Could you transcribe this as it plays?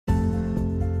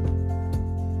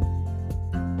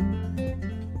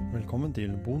velkommen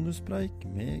til Bonuspreik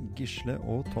med Gisle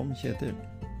og Tom Kjetil.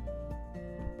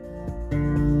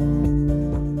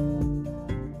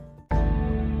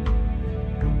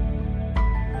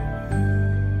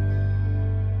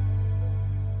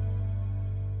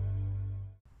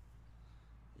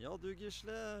 Ja du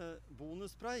Gisle,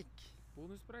 bonuspreik.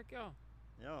 Bonuspreik, ja.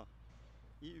 Ja,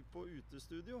 på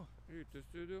utestudio.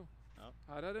 Utestudio. Ja.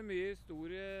 Her er det mye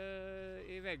historie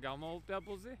i veggene, holdt jeg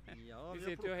på å si. Ja, Vi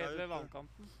sitter jo helt ved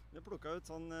vannkanten. Vi har plukket ut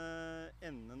sånn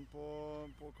enden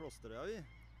på Klosterøya vi.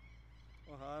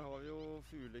 Og her har vi jo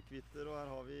fuglekvitter, og her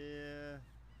har vi,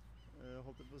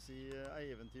 holdt jeg på å si,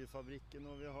 Eventyrfabrikken,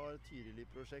 og vi har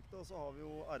Tyrili-prosjektet, og så har vi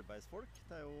jo arbeidsfolk.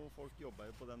 Det er jo, folk jobber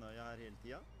jo på den øya her hele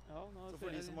tiden. Ja, Så for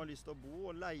de som har lyst til å bo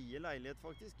og leie leilighet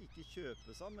faktisk, ikke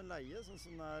kjøpe seg, men leie, sånn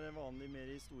som det er vanlig mer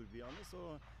i storbyene, så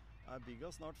er bygga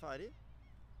snart ferdig.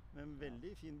 Med en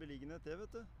veldig fin beliggenhet det,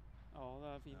 vet du. Ja, det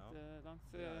er fint langs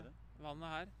det er det. vannet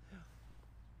her.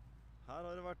 Her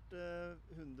har det vært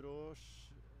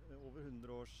over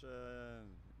 100 års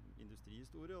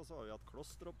industrihistorie, og så har vi hatt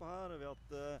kloster oppe her, og vi har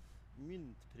hatt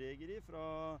myntpregeri fra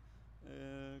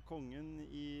kongen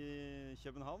i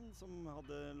København, som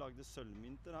hadde lagde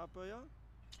sølvmynter her på øya.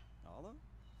 Ja da.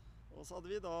 Og så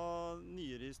hadde vi da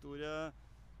nyere historie,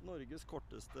 Norges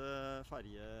korteste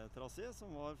ferjetrasé,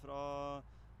 som var fra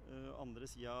andre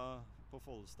siden på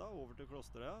Follestad over til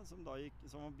Klosterøya, som var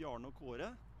Bjarne og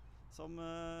Kåre, som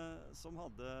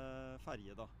hadde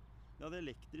ferje da. De hadde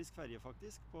elektrisk ferje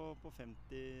faktisk på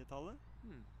 50-tallet.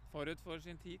 Forut for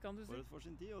sin tid, kan du si. Forut for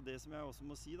sin tid, og det som jeg også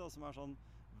må si da, som er sånn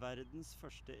verdens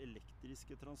første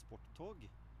elektriske transporttog,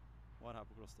 var her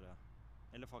på Klosterøya.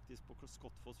 Eller faktisk på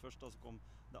Skottfoss først, da, så kom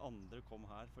det andre kom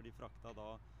her, for de frakta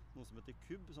da noe som heter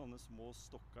kubb, sånne små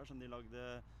stokker som de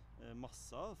lagde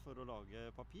masse av for å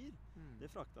lage papir.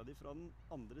 Det frakta de fra den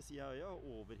andre siden av øya og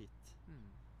over hit.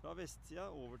 Fra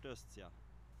vestsiden over til østsiden.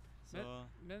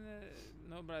 Men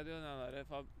nå ble det jo den der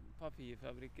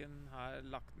papirfabrikken her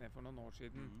lagt ned for noen år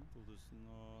siden.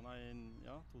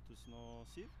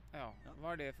 2007. Ja.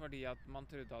 Var det fordi at man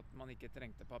trodde at man ikke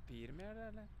trengte papir mer,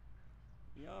 eller?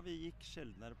 Ja, vi gikk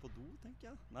sjeldnere på do,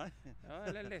 tenker jeg. Nei. Ja,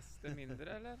 eller leste mindre,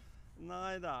 eller?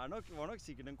 Nei, det var nok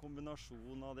sikkert en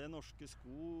kombinasjon av det. Norske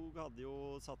Skog hadde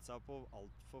jo satt seg på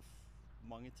alt for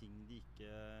mange ting de ikke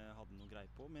hadde noe greie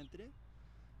på, mente de.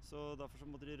 Så derfor så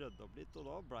måtte de rydde opp litt, og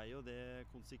da ble jo det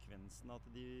konsekvensen at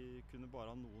de kunne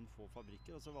bare ha noen få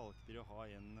fabrikker, og så valgte de å ha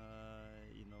en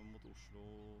innom mot Oslo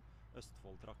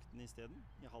Østfold-trakten i stedet,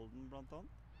 i Halden blant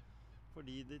annet.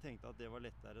 Fordi de tenkte at det var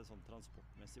lettere sånn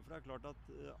transportmessig, for det er klart at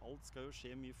alt skal jo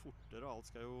skje mye fortere, og alt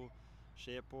skal jo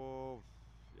skje på,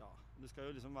 ja, du skal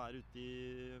jo liksom være ute i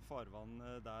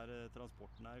farvannet der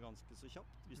transporten er ganske så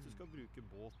kjapt, hvis du skal bruke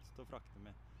båt til å frakte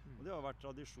med. Og det har vært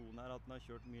tradisjon her at den har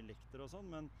kjørt mye lekter og sånn,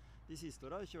 men de siste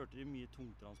årene kjørte de mye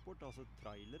tungtransport, altså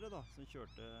trailere da, som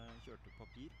kjørte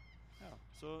papir. Ja.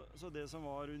 Så det som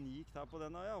var unikt her på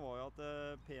denne øya var jo at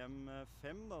PM5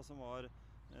 da, som var,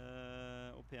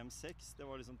 og PM6, det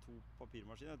var liksom to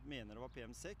papirmaskiner. Jeg mener det var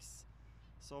PM6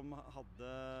 som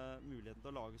hadde muligheten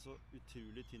til å lage så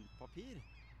utrolig tynt papir.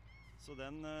 Så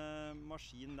den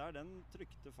maskinen der, den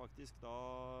trykte faktisk da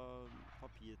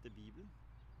papir til Bibelen.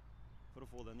 For å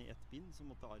få den i ett bind, så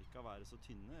måtte arka være så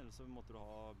tynne, eller så måtte du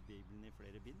ha Bibelen i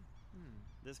flere bind.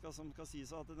 Det som skal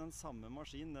sies at den samme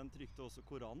maskinen, den trykte også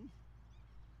Koranen.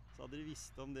 Så hadde de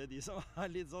visst om det, de som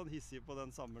er litt sånn hissige på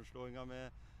den sammenslåingen med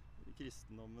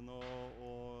kristendommen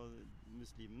og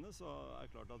muslimene, så er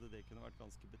det klart at det kunne vært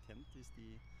ganske betent hvis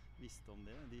de visste om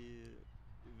det. De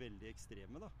veldig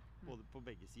ekstreme da, både på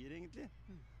begge sider egentlig.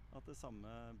 At det samme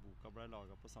boka ble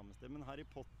laget på samme sted. Men Harry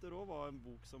Potter også var en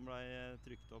bok som ble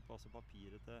trykt opp, altså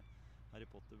papiret til Harry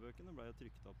Potter-bøkene ble jo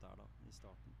trykt opp der da, i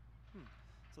starten.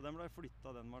 Så den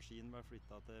den maskinen ble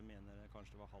flyttet til, mener jeg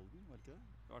kanskje det var Halden, var det ikke det?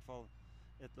 I hvert fall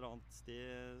et eller annet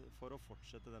sted for å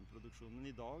fortsette den produksjonen. Men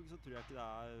i dag så tror jeg ikke det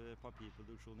er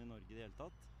papirproduksjon i Norge i det hele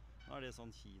tatt. Nå er det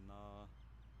sånn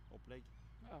Kina-opplegg.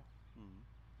 Ja.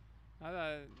 Nei,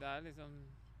 det er liksom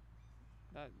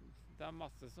det er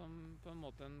masse som på en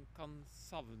måte en kan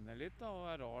savne litt da, og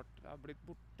er rart det er blitt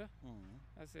borte.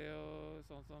 Jeg ser jo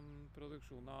sånn som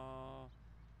produksjon av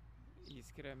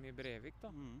iskrem i Brevik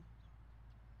da.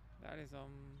 Det er liksom,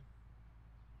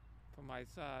 for meg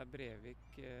så er Brevik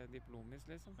diplomis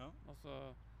liksom. Ja. Altså,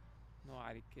 nå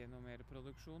er det ikke noe mer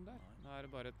produksjon der. Nå er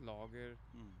det bare et lager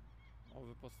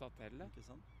over på Statellet. Ikke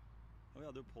sant? Og vi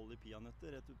hadde jo Polly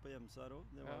peanøtter rett ut på Hjemse her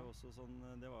også. Det var jo også sånn,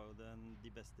 det var jo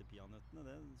de beste peanøttene,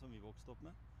 det som vi vokste opp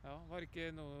med. Ja, var det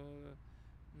ikke noe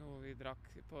vi drakk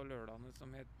på lørdagene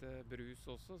som het brus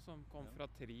også, som kom fra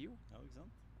Trio? Ja, ikke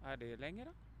sant? Er det lenger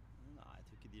da? Nei, jeg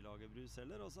tror ikke de lager brus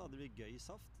heller. Og så hadde vi Gøy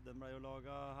Saft. Den ble jo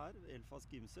laget her. Elfas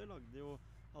Gimsøy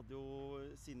hadde jo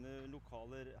sine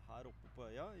lokaler her oppe på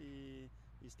øya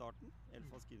i starten.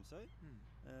 Elfas Gimsøy.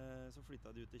 Så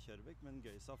flyttet de ut til Kjørbekk, men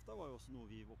Gøy Saft da var jo også noe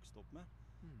vi vokste opp med.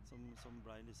 Som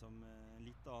ble liksom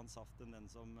litt annen saft enn den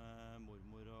som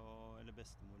mormor eller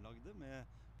bestemor lagde,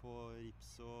 på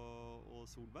rips og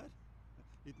solbær.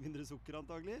 Litt mindre sukker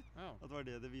antagelig. Ja. At det var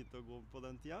det begynte å gå på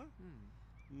den tida.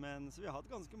 Men så vi har hatt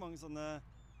ganske mange sånne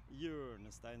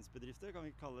hjørnesteinsbedrifter, kan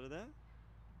vi kalle det det.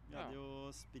 Vi hadde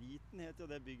jo Spriten, het jo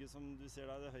det bygget som du ser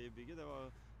der, det høye bygget.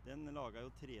 Den laget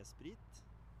jo tresprit.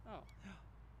 Ja.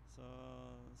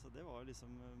 Så det var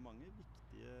liksom mange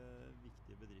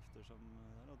viktige bedrifter som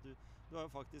der. At du har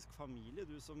jo faktisk familie,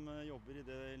 du som jobber i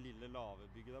det lille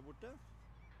lavebygget der borte.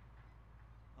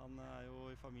 Han er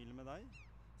jo i familie med deg.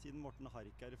 Siden Morten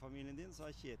Hark er i familien din, så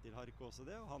er Kjetil Hark også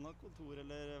det, og han har kontor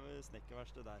eller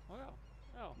snekkerverksted der.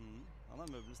 Ja. Han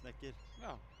er møbelsnekker.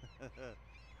 Ja.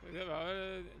 Det var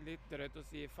litt drøyt å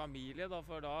si familie da,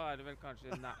 for da er det vel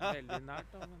kanskje veldig nært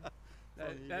da, men det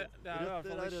er i hvert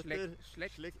fall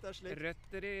slekt er slekt.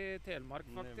 Røtter i Telemark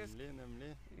faktisk.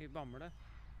 Nemlig. I Bamble.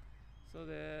 Så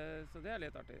det er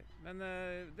litt artig. Men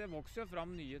det vokser jo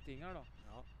fram nye ting her da.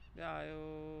 Ja. Det er jo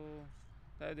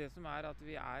det som er at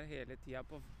vi er hele tiden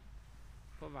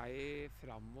på vei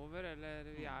fremover, eller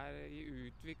vi er i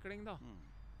utvikling da.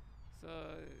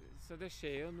 Så det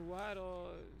skjer jo noe her,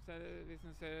 og hvis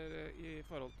man ser i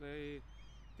forhold til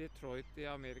Detroit i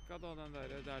Amerika da,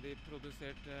 der de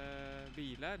produserte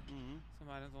biler,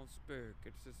 som er en sånn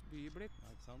spøkelsesby blitt.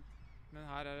 Ja, ikke sant? Men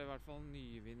her er det i hvert fall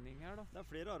nyvinning her da. Det er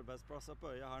flere arbeidsplasser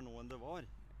på øya her nå enn det var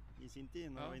i sin tid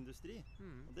innenfor industri.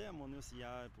 Og det må man jo si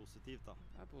er positivt da.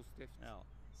 Det er positivt. Ja,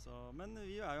 men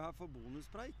vi er jo her for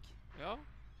bonuspreik. Ja.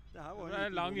 Det her var en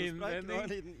en lang liten bonuspreik. Det var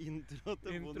en innledning. liten intro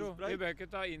til Vi bonuspreik. bør ikke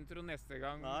ta intro neste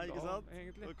gang. Nei, ikke sant? Da,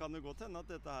 egentlig. Det kan jo godt hende at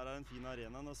dette her er en fin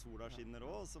arena når sola skinner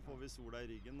også, så får vi sola i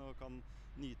ryggen og kan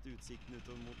nyte utsikten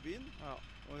utover mot byen. Ja.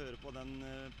 Og høre på den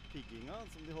pigginga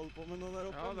som de holder på med nå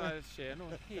der oppe. Ja, det skjer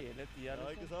noe hele tiden.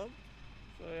 Ja, ikke sant?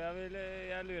 Så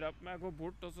jeg lurer på om jeg går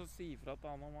bort og så sier fra til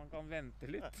han om han kan vente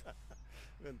litt.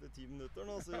 Vente 10 minutter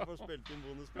nå, så vi får spilt inn Ja,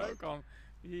 bonuspreik. kan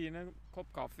vi gir en kopp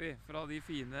kaffe fra de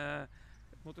fine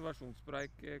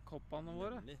motivasjonspreik-koppene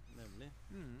våre. Nemlig.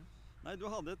 Nei, du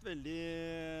hadde et veldig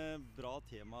bra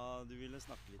tema du ville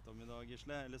snakke litt om i dag,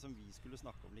 Gisle. Eller som vi skulle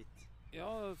snakke om litt. Ja,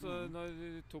 så når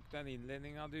du tok den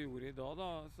innledningen du gjorde i dag da,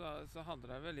 så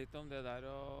handler det vel litt om det der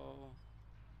å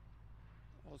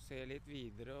se litt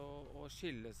videre og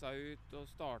skille seg ut og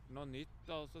starte noe nytt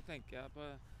da. Og så tenker jeg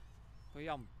på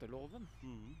janteloven.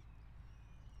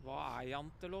 Hva er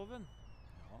janteloven?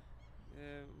 Ja.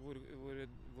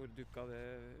 Hvor dukket det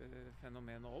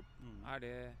fenomenet opp?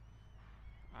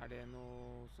 Er det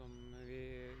noe som vi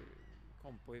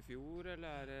kom på i fjor, eller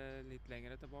er det litt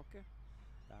lengre tilbake?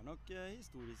 Det er nok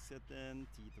historisk sett en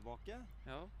tid tilbake.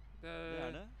 Ja, det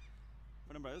er det.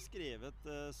 For den ble jo skrevet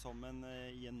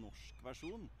i en norsk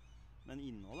versjon, men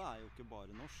innholdet er jo ikke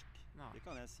bare norsk. Nei. Det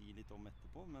kan jeg si litt om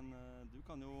etterpå, men du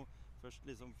kan jo først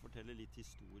liksom fortelle litt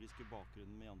historiske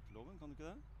bakgrunnen med janteloven, kan du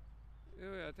ikke det?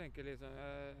 Jo, jeg tenker liksom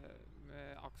med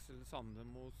Aksel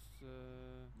Sandemos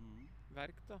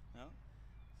verk da. Ja.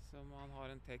 Som han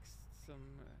har en tekst som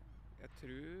jeg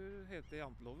tror heter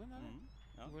janteloven, eller?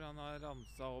 Ja. Hvor han har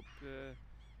ramset opp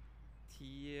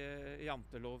 10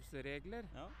 jantelovsregler.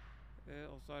 Ja.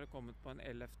 Og så har det kommet på en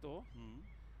 11. også.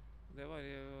 Det var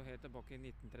jo helt tilbake i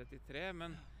 1933,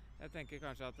 men jeg tenker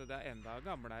kanskje at det er enda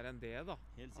gamlere enn det da.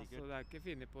 Helt sikkert. Altså det er ikke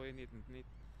funnet på i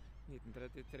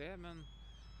 1933, men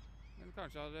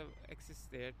kanskje har det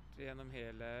eksistert gjennom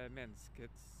hele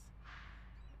menneskets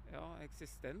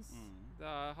eksistens.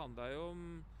 Det handler jo om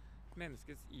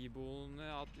menneskets iboende,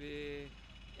 at vi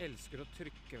elsker å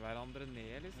trykke hverandre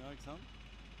ned, liksom. Ja, ikke sant?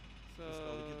 Så, Du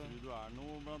skal ikke tro du er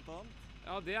noe, blant annet.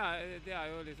 ja, det er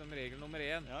jo liksom regel nummer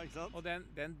 1. Ja, ikke sant? Og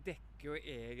den dekker jo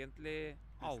egentlig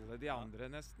alle de andre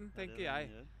nesten, Det er tenker det den jeg.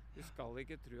 gjør. Du skal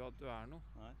ikke tro at du er noe.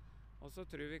 Nei. Og så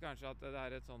tror vi kanskje at det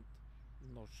er et sånt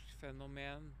norsk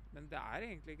fenomen, men det er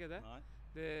egentlig ikke det. Nei.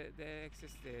 Det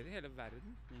eksisterer i hele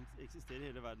verden. Den eksisterer i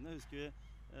hele verden. Jeg husker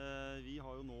vi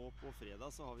har jo nå på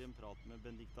fredag så har vi en prat med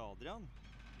Benedikte Adrian.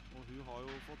 Og hun har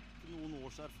jo fått noen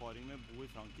års erfaring med å bo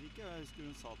i Frankrike. Jeg husker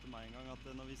hun sa til meg en gang at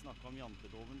når vi snakket om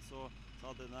janteloven, så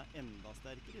at den er enda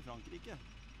sterkere i Frankrike.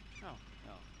 Ja.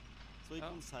 Ja. Så i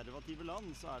konservative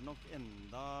land så er det nok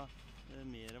enda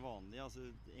mer vanlig. Altså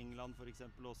England for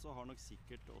eksempel også har nok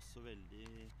sikkert også veldig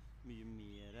mye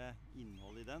mer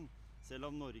innhold i den. Selv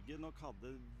om Norge nok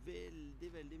hadde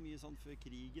veldig mye sånn før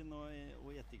krigen og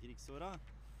i etterkrigsåra,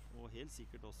 Og helt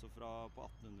sikkert også fra på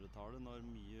 1800-tallet, når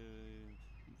mye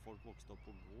folk vokste opp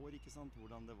på gård, ikke sant?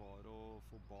 Hvordan det var å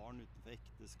få barn utenfor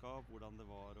ekteskap, hvordan det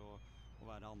var å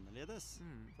være annerledes.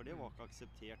 For det var ikke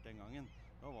akseptert den gangen.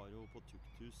 Da var det jo på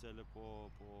tukthus, eller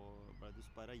ble du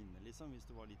sperret inne, liksom, hvis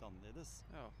du var litt annerledes,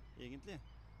 egentlig.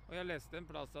 Og jeg leste en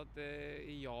plass at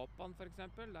i Japan, for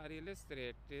eksempel, der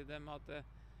illustrerte de dem at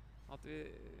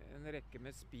en rekke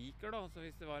med spiker, da, så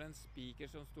hvis det var en spiker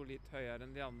som sto litt høyere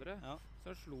enn de andre,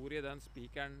 så slo de den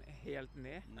spikeren helt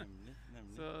ned. Nemlig.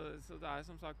 Så det er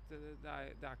som sagt, det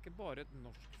er ikke bare et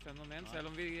norsk fenomen,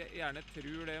 selv om vi gjerne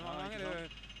tror det mange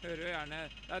ganger. Hører jo gjerne,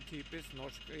 det er typisk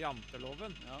norsk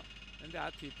janteloven, men det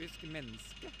er typisk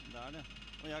menneske. Det er det.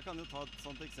 Og jeg kan jo ta et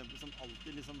sånt eksempel som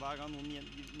alltid, liksom, hver gang noen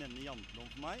nevner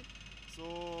janteloven for meg, så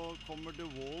kommer The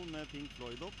Wall med Pink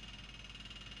Floyd opp,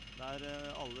 der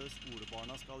alle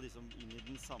skolebarna skal liksom inn i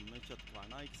den samme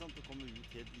kjøttkverna, ikke sant? Og komme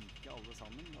ut helt like alle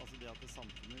sammen. Altså det at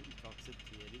samfunnet ikke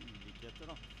aksepterer ulikheter,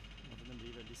 da. At den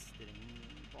blir veldig streng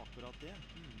på akkurat det.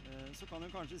 Så kan du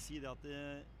kanskje si det at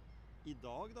i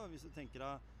dag, da, hvis du tenker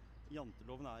at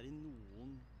janteloven er i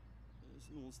noen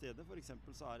steder, for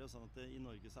eksempel, så er det jo sånn at i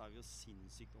Norge så er vi jo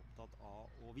sinnssykt opptatt av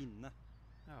å vinne.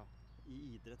 I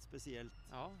idrett spesielt.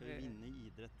 For å vinne i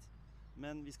idrett.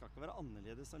 Men vi skal ikke være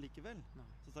annerledes allikevel.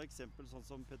 Så ta eksempel sånn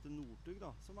som Petter Northug,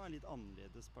 da, som er en litt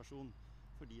annerledes person.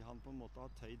 Fordi han på en måte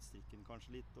har tøyd strikken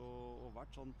kanskje litt, og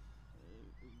vært sånn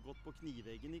gått på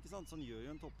kniveggen, ikke sant? Sånn gjør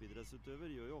jo en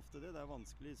toppidrettsutøver, gjør jo ofte det. Det er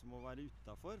vanskelig liksom å være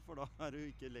utenfor, for da er det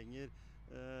jo ikke lenger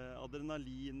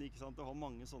adrenalin, ikke sant? Du har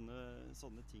mange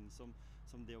sånne ting som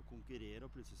det å konkurrere,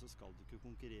 og plutselig så skal du ikke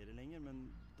konkurrere lenger, men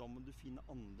da må du finne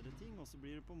andre ting, og så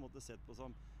blir det på en måte sett på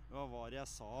som, hva var det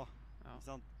jeg sa, ikke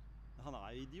sant? Han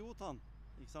er jo idiot, han,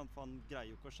 ikke sant? For han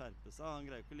greier jo ikke å skjerpe seg, han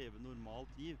greier jo ikke å leve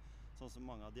normalt liv, sånn som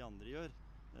mange av de andre gjør.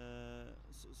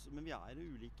 Men vi er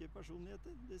ulike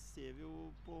personligheter, det ser vi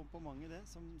jo på mange det,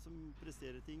 som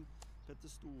presterer ting. Petter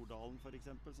Stordalen for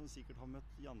eksempel, som sikkert har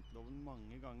møtt janteloven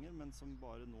mange ganger, men som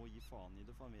bare nå gir faen i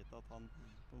det, for han vet at han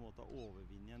på en måte har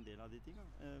overvunnet en del av de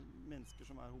tingene. Mennesker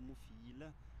som er homofile,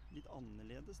 litt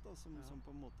annerledes da, som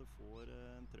på en måte får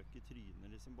en trøkk i trynet,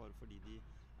 liksom, bare fordi de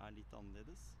er litt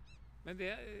annerledes. Men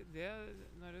det,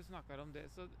 når du snakker om det,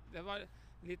 så det var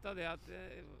litt av det at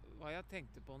hva jeg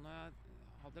tenkte på når jeg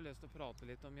hadde lyst til å prate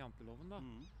litt om janteloven, da.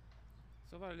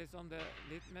 Så var det liksom det,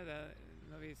 litt med det,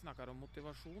 når vi snakker om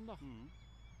motivasjon, da.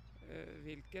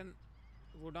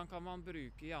 Hvordan kan man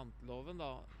bruke janteloven,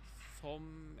 da, som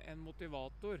en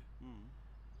motivator?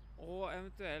 Og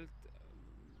eventuelt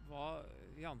hva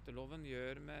janteloven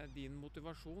gjør med din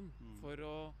motivasjon for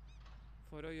å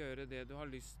gjøre det du har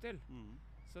lyst til.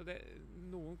 Så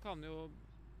noen kan jo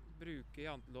bruke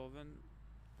janteloven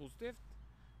positivt,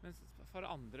 mens for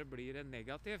andre blir det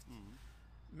negativt.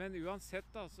 Men uansett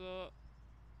da, så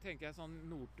tenker jeg sånn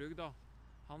Northug da,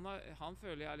 han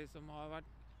føler jeg liksom har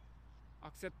vært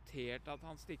akseptert at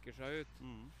han stikker seg ut.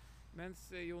 Mens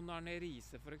Jon Arne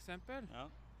Riise for eksempel,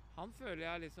 han føler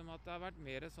jeg liksom at det har vært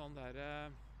mer sånn der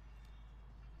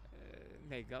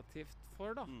negativt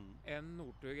for da, enn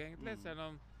Northug egentlig, selv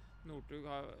om Northug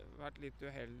har vært litt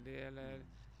uheldig, eller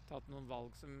tatt noen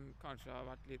valg som kanskje har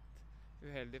vært litt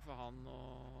uheldig for han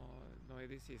nå i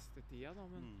de siste tida da,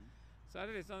 men så er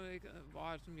det liksom, hva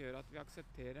er det som gjør at vi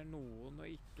aksepterer noen og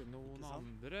ikke noen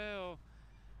andre,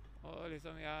 og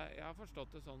liksom, jeg har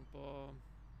forstått det sånn på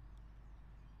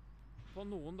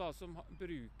noen da, som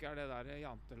bruker det der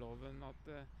janteloven, at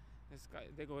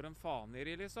det går en faner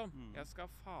i liksom, jeg skal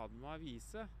faen meg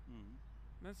vise,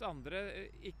 mens andre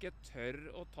ikke tør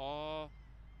å ta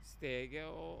steget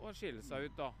og skille seg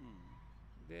ut da.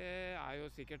 Det er jo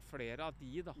sikkert flere av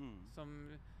de da,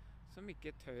 som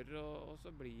ikke tør, og så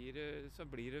blir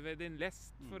det ved din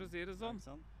lest, for å si det sånn.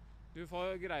 Du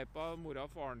får greie på mora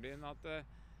og faren din at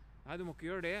nei, du må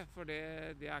ikke gjøre det, for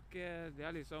det er ikke, det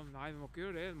er liksom, nei, du må ikke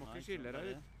gjøre det, du må ikke skille deg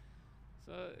ut.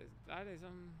 Så det er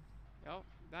liksom, ja,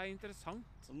 det er interessant.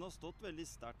 Og den har stått veldig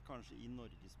sterkt kanskje i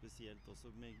Norge spesielt, også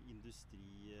med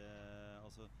industri,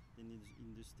 altså den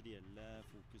industrielle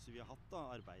fokuset vi har hatt da,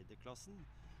 arbeiderklassen.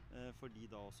 Fordi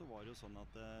da også var det jo sånn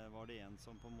at var det en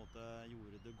som på en måte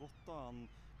gjorde det godt da, han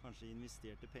kanskje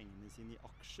investerte pengene sine i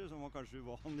aksjer, som var kanskje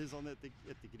uvanlig sånn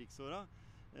etter krigsåra.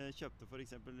 Kjøpte for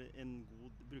eksempel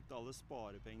brukte alle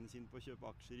sparepengene sine på å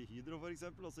kjøpe aksjer i Hydro for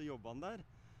eksempel, og så jobbet han der.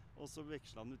 Og så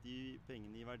vekslet han ut de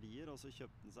pengene i verdier, og så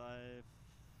kjøpte han seg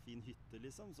fin hytte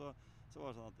liksom. Så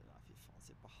var det sånn at, nei fy faen,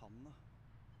 se på han da.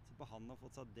 Se på han har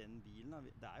fått seg den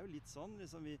bilen. Det er jo litt sånn,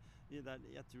 liksom,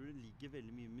 jeg tror det ligger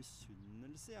veldig mye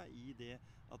misunnelse i det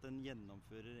at en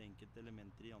gjennomfører enkelte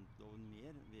elementer i janteloven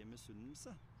mer ved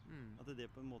misunnelse. At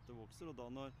det på en måte vokser, og da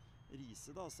når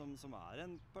Riise da, som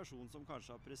en person som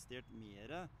kanskje har prestert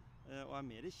mer og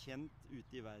mer kjent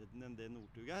ute i verden enn det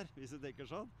Northug hvis du tenker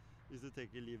sånn. Hvis du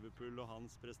tenker Liverpool og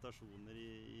hans prestasjoner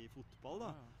i fotball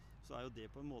da, så jo det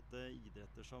på en måte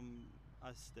idretter som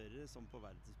større som på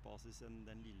verdensbasis enn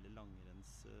den lille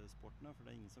langrennssporten, for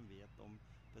det ingen som vet om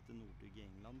Petter Northug i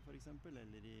England for eksempel,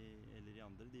 eller i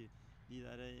andre. De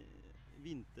der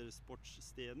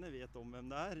vintersportsstedene vet om hvem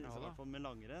det så i hvert fall med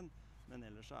langrenn, men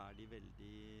ellers så de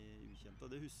veldig ukjente.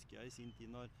 Og det husker jeg i sin tid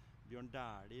når Bjørn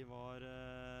Dæhlie var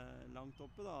langt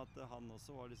oppe da, at han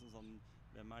også var liksom sånn,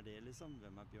 hvem det liksom?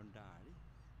 Hvem Bjørn Dæhlie?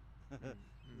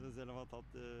 Selv om han har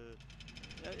tatt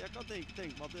jeg kan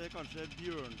tenke meg at kanskje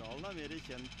Bjørndalen mer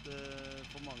kjent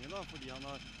for mange da, fordi han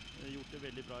har gjort det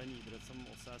veldig bra i en idrett som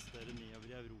også større nedover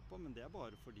i Europa, men det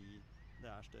bare fordi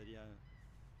det større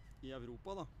i Europa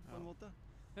da, på en måte.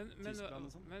 Tyskland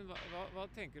og sånn. Men hva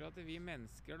tenker du at vi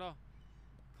mennesker da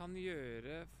kan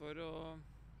gjøre for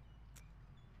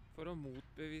å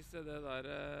motbevise det der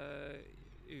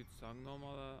utsagnet om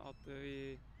at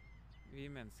vi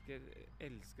mennesker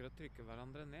elsker å trykke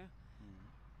hverandre ned?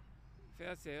 For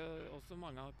jeg ser jo også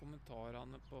mange av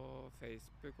kommentarene på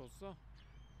Facebook også.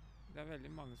 Det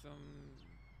veldig mange som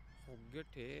hogger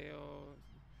til og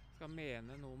skal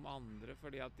mene noe om andre,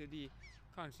 fordi at de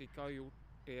kanskje ikke har gjort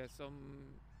det som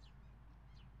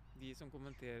de som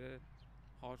kommenterer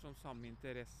har som samme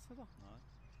interesse da.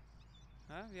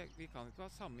 Vi kan ikke ha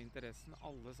samme interessen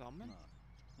alle sammen.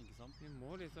 Nei, ikke sant? Vi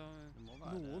må liksom,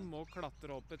 noen må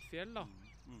klatre opp et fjell da,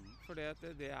 fordi at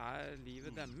det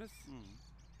livet deres.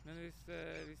 Men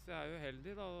hvis jeg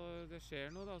uheldig da, og det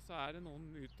skjer noe da, så det noen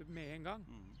ute med en gang.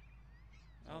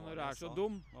 Ja, når du så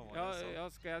dum,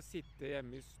 skal jeg sitte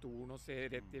hjemme i stolen og se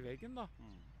rett i veggen da?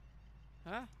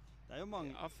 Hæ? Det jo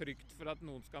mange... Av frykt for at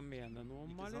noen skal mene noe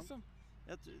om meg, liksom.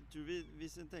 Jeg tror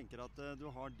hvis en tenker at du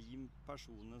har de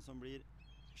personene som blir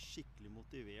skikkelig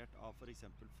motivert av for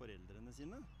eksempel foreldrene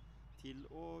sine, til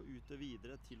å ute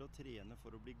videre, til å trene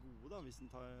for å bli gode da, hvis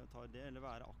en tar det, eller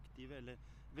være aktive, eller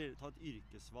ta et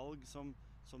yrkesvalg som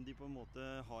de på en måte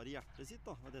har i hjertet sitt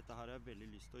da, og dette her har jeg veldig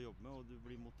lyst til å jobbe med, og du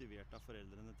blir motivert av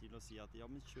foreldrene til å si at ja,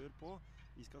 men kjør på,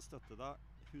 vi skal støtte deg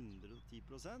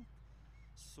 110%,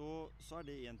 så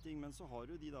det en ting, men så har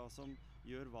du de da som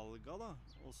gjør valga da,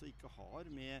 og så ikke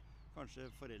har med kanskje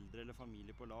foreldre eller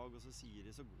familie på lag, og så sier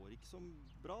de, så går det ikke så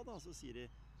bra da, så sier de,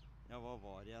 ja, hva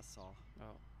var det jeg sa?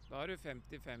 Ja. Da har du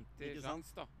 50-50 sjans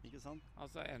da. Ikke sant?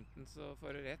 Altså enten så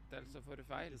får du rett, eller så får du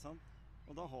feil. Ikke sant?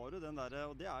 Og da har du den der,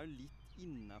 og det jo litt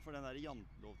innenfor den der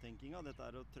jantelovtenkinga, dette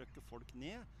å trykke folk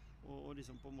ned, og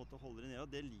liksom på en måte holde det ned,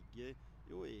 og det ligger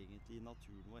jo egentlig i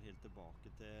naturen vår helt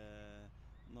tilbake til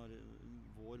når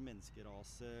vår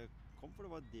menneskerase kom, for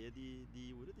det var det de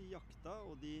gjorde, de jakta,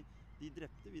 og vi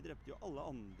drepte jo alle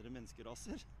andre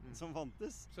menneskeraser som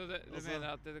fantes. Så du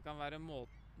mener at det kan være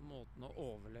måten å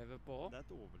overleve på? Det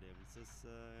et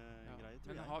overlevelsesgreie, tror jeg.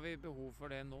 Men har vi behov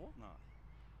for det nå? Nei.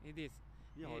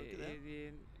 Vi har jo ikke det.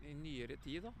 I nyere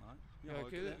tid da? Nei,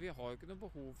 vi har jo ikke noe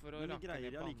behov for å rakke ned på andre. Men vi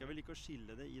greier allikevel ikke å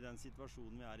skille det i den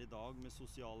situasjonen vi i dag, med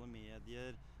sosiale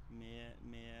medier, med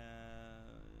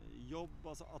jobb,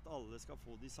 altså at alle skal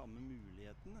få de samme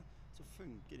mulighetene, så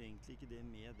funker egentlig ikke det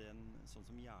med den, sånn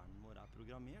som hjernen vår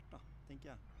programmert da,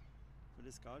 tenker jeg. For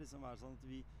det skal liksom være sånn at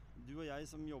du og jeg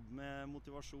som jobber med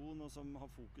motivasjon og som har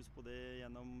fokus på det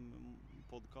gjennom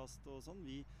podcast og sånn,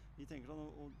 vi tenker sånn,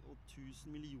 og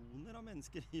 1000 millioner av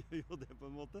mennesker gjør jo det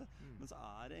på en måte, men så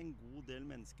det en god del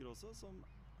mennesker også som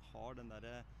har den der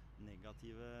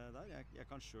negative der. Jeg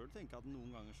kan selv tenke at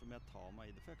noen ganger så må jeg ta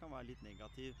meg i det, for jeg kan være litt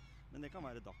negativ, men det kan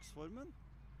være dagsformen.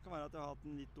 Det kan være at jeg har hatt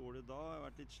en litt dårlig dag, jeg har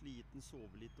vært litt sliten,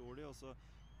 sovet litt dårlig, og så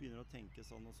begynner å tenke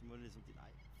sånn, og så må du liksom til, nei,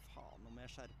 faen, nå må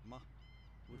jeg skjerpe meg.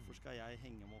 Hvorfor skal jeg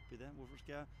henge meg opp i det? Hvorfor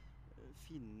skal jeg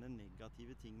finne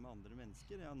negative ting med andre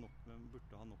mennesker? Jeg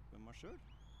burde ha nok med meg selv.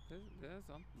 Det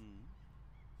sant.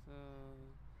 Så,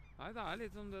 nei, det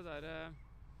litt som det der,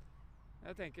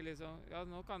 jeg tenker liksom, ja,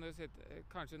 nå kan du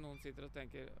kanskje noen sitter og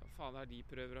tenker, faen, de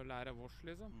prøver å lære vårs,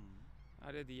 liksom.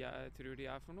 Det de jeg tror de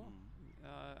for noe?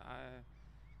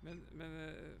 Men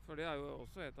for det jo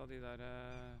også et av de der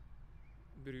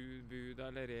bud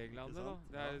eller reglene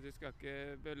da. Du skal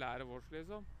ikke belære vårs,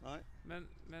 liksom. Nei. Men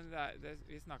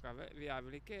vi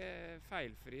vel ikke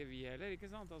feilfrie vi heller,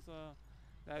 ikke sant? Altså,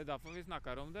 det jo derfor vi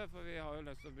snakker om det, for vi har jo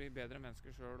lyst til å bli bedre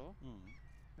mennesker selv også.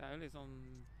 Det jo litt sånn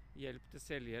hjelp til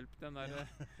selvhjelp, den der.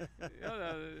 Ja,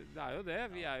 det jo det.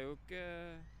 Vi jo ikke...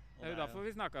 Det jo derfor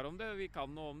vi snakker om det, vi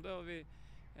kan noe om det, og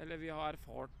vi har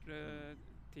erfart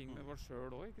ting med oss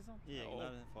selv også, ikke sant? Egne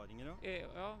erfaringer også?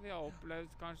 Ja, vi har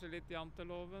opplevd kanskje litt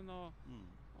janteloven,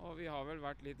 og vi har vel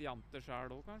vært litt jante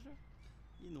selv også, kanskje?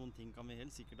 I noen ting kan vi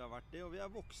helt sikkert ha vært det, og vi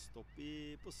vokst opp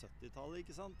på 70-tallet,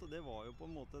 ikke sant? Og det var jo på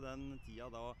en måte den tida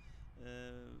da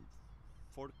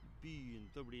folk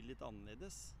begynte å bli litt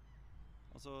annerledes.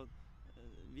 Altså,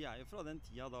 vi jo fra den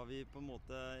tida da vi på en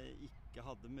måte ikke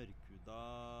hadde mørkhuda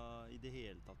I det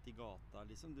hele tatt I gata,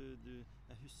 liksom.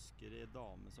 Jeg husker en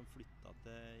dame som flyttet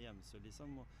til Hjemsø, liksom,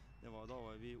 og da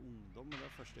var vi ungdom, og det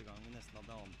var første gang vi nesten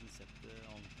hadde sett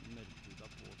mørkhuda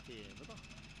på TV, da.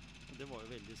 Og det var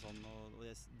jo veldig sånn, og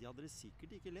de hadde det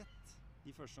sikkert ikke lett.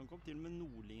 De første som kom, til og med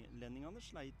nordlendingene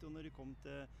sleit jo når de kom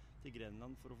til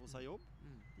Grenland for å få seg jobb.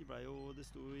 Det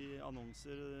sto I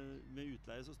annonser med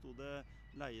utleie, så sto det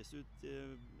leies ut,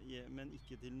 men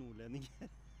ikke til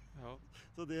nordlendinger. Ja.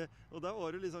 Og der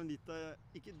var det liksom litt,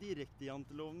 ikke direkte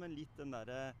janteloven, men litt den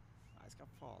der, nei, jeg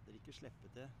skal fader ikke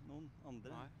slippe til noen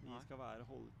andre. Nei. Vi skal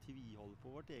tviholde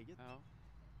på vårt eget. Ja.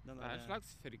 Det en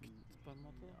slags frykt på en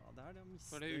måte. Ja, det det å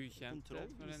miste for det ukjente,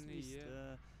 kontroll. For det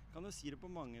nye. Kan jo si det på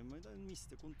mange måter.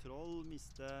 Miste kontroll,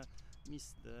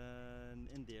 miste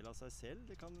en del av seg selv.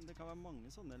 Det kan være mange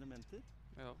sånne elementer.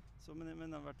 Ja. Så, men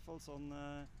I hvert fall sånn,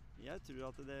 jeg tror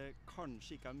at det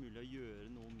kanskje ikke mulig å gjøre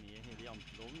noe med hele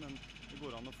janteloven, men det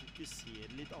går an å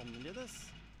fokusere litt annerledes.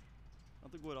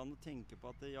 At det går an å tenke på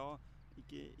at ja,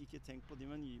 ikke tenk på de,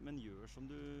 men gjør som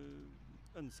du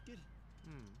ønsker.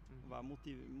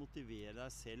 Motivere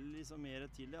deg selv liksom mer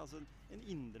til det. Altså en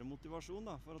indre motivasjon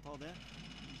da, for å ta det.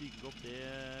 Bygge opp det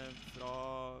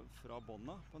fra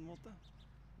bånda på en måte.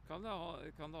 Kan det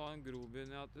ha en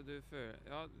grobunn I at du føler,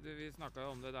 ja, vi snakket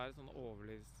jo om det der, sånn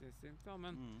overlevelsesinstinkt da,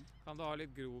 men kan det ha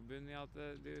litt grobunn I at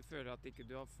du føler at ikke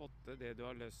du har fått til det du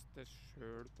har lyst til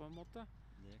selv på en måte?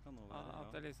 Det kan også være,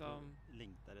 at det liksom... Du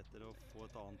lengter etter å få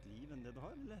et annet liv enn det du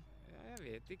har, eller? Ja, jeg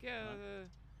vet ikke.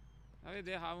 Ja,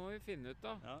 det her må vi finne ut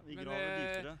da. Ja, vi graver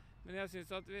dypere. Men jeg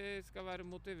synes at vi skal være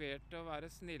motivert til å være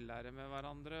snillere med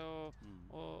hverandre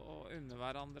og unne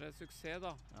hverandre suksess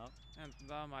da. Ja. Enten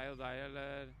det meg og deg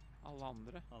eller alle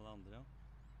andre. Alle andre, ja.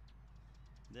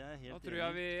 Det helt enig. Da tror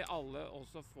jeg vi alle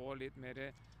også får litt mer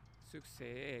suksess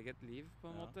I eget liv på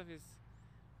en måte. Hvis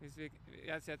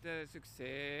jeg setter suksess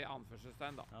I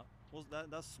anførselstegn da. Ja. Og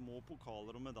det små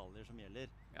pokaler og medaljer som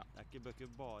gjelder. Ja. Det ikke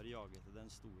bare jage til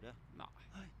den store.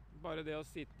 Nei. Bare det å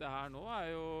sitte her nå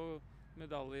jo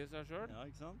medalje I seg selv. Ja,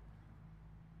 ikke sant?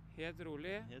 Helt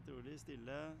rolig. Helt rolig,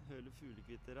 stille, høre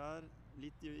fuglekvitter her.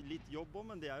 Litt jobb også,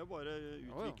 men det jo bare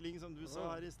utvikling som du sa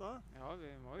her I sted. Ja, vi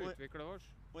må utvikle oss.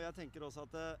 Og jeg tenker også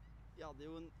at det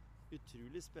jo en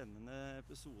utrolig spennende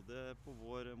episode på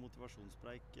vår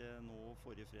motivasjonspreik nå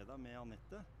forrige fredag med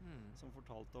Annette, som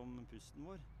fortalte om pusten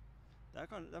vår.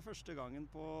 Det første gangen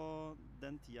på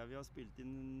den tida vi har spilt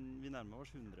inn, vi nærmer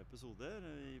oss 100 episoder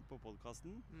på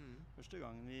podcasten. Første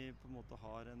gangen vi på en måte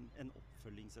har en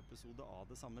oppfølgingsepisode av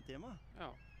det samme temaet. Ja.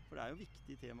 For det jo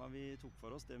viktig tema vi tok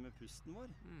for oss, det med pusten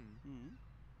vår.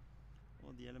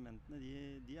 Og de elementene,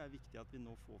 de viktige at vi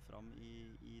nå får fram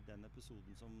I den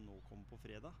episoden som nå kommer på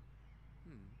fredag.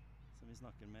 Som vi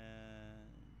snakker med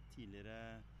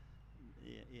tidligere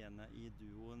ene I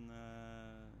duoen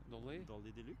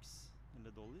Dolly Deluxe.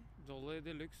 Eller Dolly? Dolly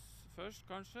Deluxe først,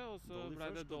 kanskje, og så ble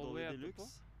det Dolly etterpå.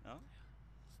 Ja.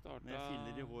 Med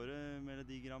filler I håret,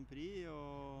 Melodi Grand Prix,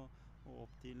 og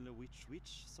opp til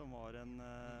Witch, som var en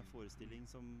forestilling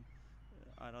som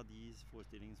av de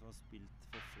forestillingene som har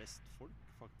spilt for flest folk,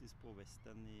 faktisk på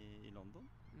West End I London.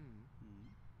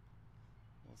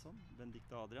 Og sånn,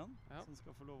 Benedikte Adrian, som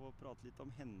skal få lov å prate litt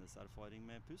om hennes erfaring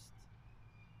med pust.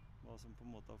 Hva som på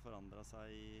en måte har forandret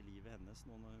seg I livet hennes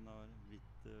nå når hun har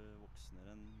blitt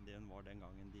voksnere enn det hun var den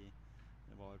gangen de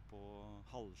var på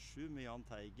halv 7 med Jahn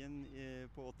Teigen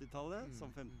på 80-tallet som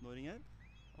 15-åringer.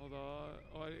 Og da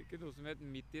var det ikke noe som het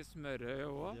Midt I smørøyet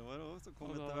også. Det var også, som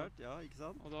kom etter hvert, ja, ikke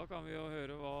sant? Og da kan vi jo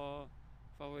høre hva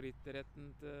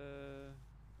favorittretten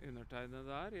til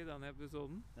undertegnede I denne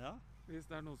episoden. Ja. Hvis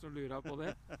det noen som lurer på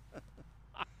det.